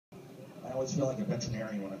I always feel like a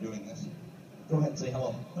veterinarian when I'm doing this. Go ahead and say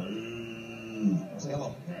hello. Say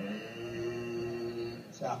hello.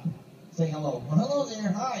 Stop. Say hello. Well, hello there.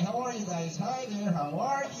 Hi, how are you guys? Hi there. How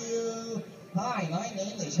are you? Hi, my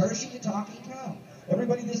name is Hershy The Talking Cow.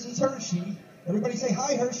 Everybody, this is Hershey. Everybody say,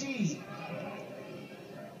 hi, Hershey.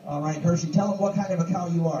 All right, Hershey, tell them what kind of a cow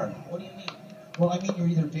you are. What do you mean? Well, I mean you're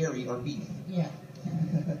either dairy or beef. Yeah.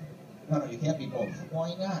 No, you can't be both.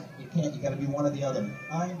 Why not? You can't. You got to be one or the other.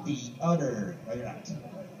 I'm the udder. No, you're not.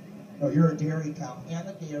 No, you're a dairy cow. I'm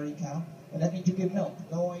a dairy cow. And that means you give milk.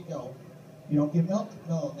 No, I don't. You don't give milk?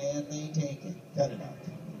 No, man, they take it. Cut it out.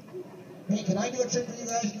 Hey, can I do a trick for you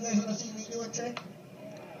guys? You guys want to see me do a trick?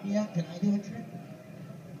 Yeah, can I do a trick?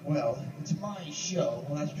 Well, it's my show.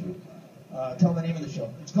 Well, that's true. Tell the name of the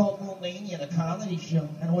show. It's called Moomania, the comedy show.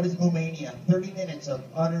 And what is Moomania? 30 minutes of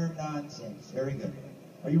utter nonsense. Very good.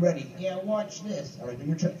 Are you ready? Yeah, watch this. All right, do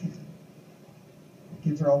your trick. The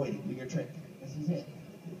kids are all waiting. Do your trick. This is it.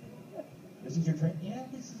 This is your trick? Yeah,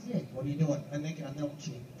 this is it. What are you doing? I'm making a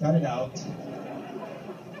milkshake. Cut it out.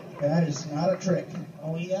 That is not a trick.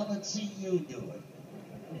 Oh, yeah, let's see you do it.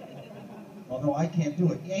 Oh, no, I can't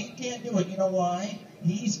do it. Yeah, he can't do it. You know why?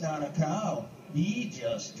 He's not a cow. He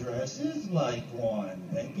just dresses like one.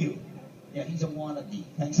 Thank you. Yeah, he's a wannabe.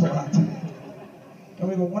 Thanks a lot. And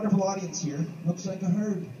we have a wonderful audience here. Looks like a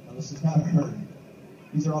herd. No, this is not a herd.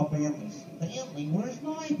 These are all families. Family? Where's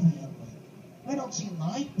my family? I don't see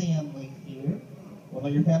my family here. Well, no,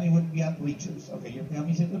 your family wouldn't be on bleachers. Okay, your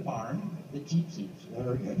family's in the barn. The cheap seats.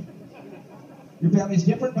 Very good. Your family's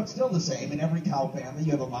different, but still the same. In every cow family,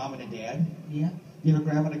 you have a mom and a dad. Yeah. You have a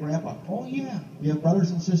grandma and a grandpa. Oh, yeah. You have brothers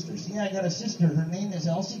and sisters. Yeah, I got a sister. Her name is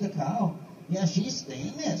Elsie the cow. Yeah, she's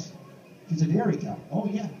famous. She's a dairy cow. Oh,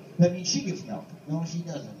 yeah. That means she gives milk. No, she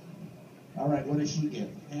doesn't. All right, what does she give?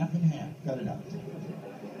 Half and half. Cut it out.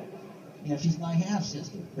 Yeah, she's my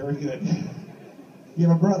half-sister. Very good. You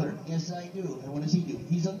have a brother? Yes, I do. And what does he do?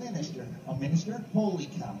 He's a minister. A minister? Holy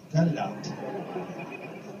cow. Cut it out.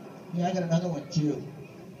 Yeah, I got another one, too.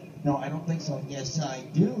 No, I don't think so. Yes, I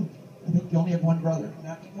do. I think you only have one brother.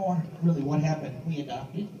 Not anymore. Really, what happened? We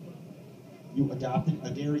adopted. You adopted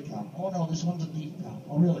a dairy cow. Oh, no, this one's a beef cow.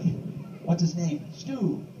 Oh, really? What's his name?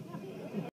 Stu.